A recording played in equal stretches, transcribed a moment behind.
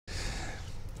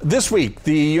This week,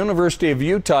 the University of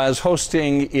Utah is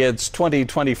hosting its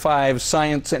 2025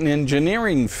 Science and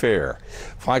Engineering Fair.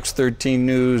 Fox 13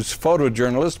 News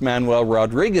photojournalist Manuel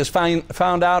Rodriguez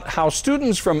found out how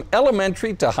students from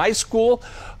elementary to high school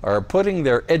are putting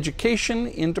their education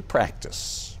into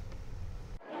practice.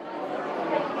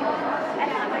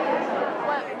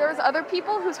 There's other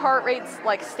people whose heart rates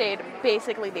stayed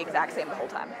basically the exact same the whole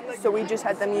time. So we just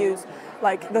had them use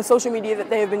the social media that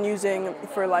they have been using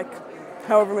for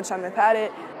however much time they've had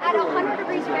it. At 100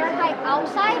 degrees Fahrenheit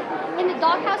outside, in the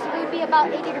doghouse it would be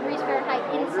about 80 degrees Fahrenheit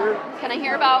inside. Can I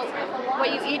hear about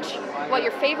what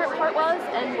your favorite part was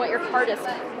and what your hardest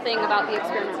thing about the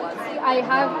experiment was? I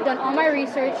have done all my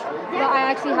research, but I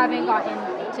actually haven't gotten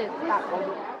to that point.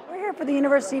 We're here for the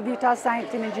University of Utah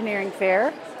Science and Engineering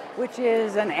Fair, which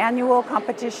is an annual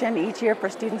competition each year for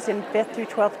students in 5th through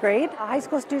 12th grade. High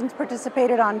school students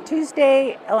participated on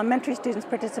Tuesday, elementary students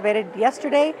participated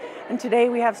yesterday, and today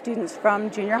we have students from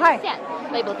junior high.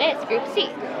 Labeled this Group C.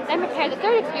 Then prepare the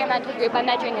third experimental group by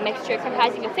measuring a mixture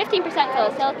comprising of 15%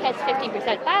 phyllosilicates,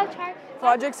 15% biochar.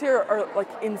 Projects here are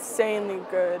insanely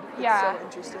good. Yeah, it's so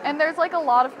interesting. And there's a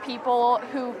lot of people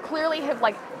who clearly have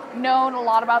known a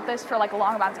lot about this for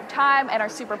long amounts of time and are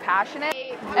super passionate,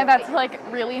 and that's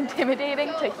really intimidating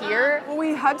to hear. Well,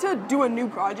 we had to do a new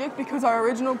project because our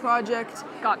original project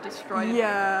Got destroyed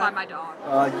by my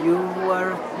dog.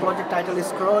 Your project title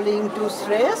is Crawling to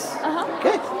Stress.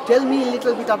 Okay, tell me a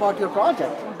little bit about your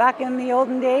project. Back in the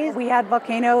olden days, we had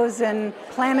volcanoes and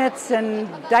planets and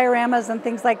dioramas and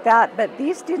things like that, but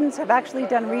these students have actually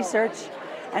done research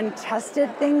and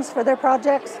tested things for their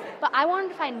projects. But I wanted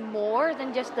to find more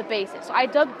than just the basics, so I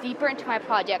dug deeper into my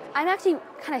project. I'm actually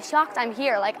kind of shocked I'm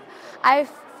here. I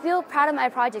feel proud of my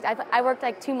project. I worked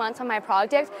 2 months on my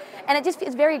project, and it just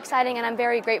feels very exciting, and I'm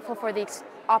very grateful for the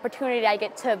opportunity I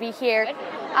get to be here.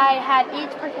 I had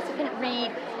each participant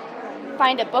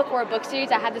find a book or a book series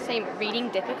that had the same reading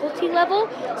difficulty level.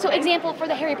 So example, for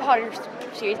the Harry Potter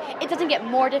series, it doesn't get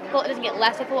more difficult, it doesn't get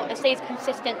less difficult, it stays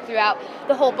consistent throughout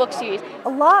the whole book series. A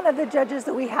lot of the judges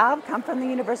that we have come from the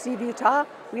University of Utah.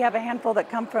 We have a handful that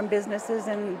come from businesses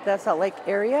in the Salt Lake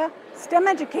area. STEM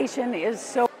education is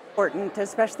so important,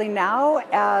 especially now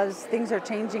as things are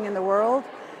changing in the world.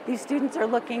 These students are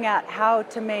looking at how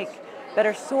to make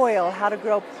better soil, how to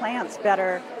grow plants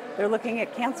better. They're looking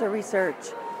at cancer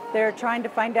research. They're trying to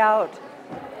find out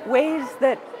ways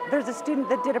that there's a student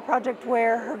that did a project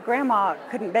where her grandma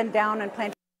couldn't bend down and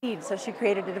plant seeds, so she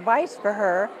created a device for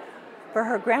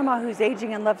her grandma who's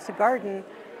aging and loves to garden,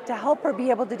 to help her be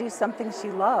able to do something she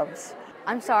loves.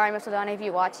 I'm sorry, Ms. O'Donnell, if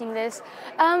you're watching this.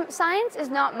 Science is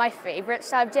not my favorite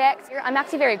subject. I'm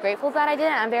actually very grateful that I did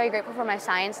it. I'm very grateful for my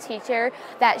science teacher,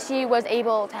 that she was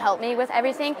able to help me with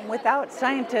everything. Without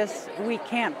scientists, we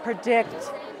can't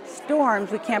predict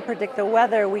storms, we can't predict the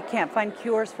weather, we can't find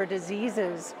cures for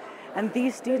diseases. And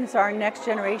these students are our next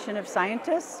generation of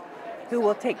scientists who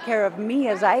will take care of me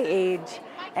as I age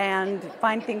and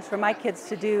find things for my kids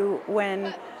to do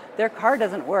when their car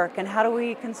doesn't work, and how do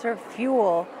we conserve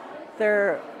fuel.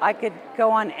 I could go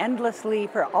on endlessly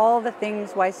for all the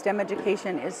things why STEM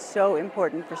education is so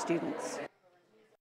important for students.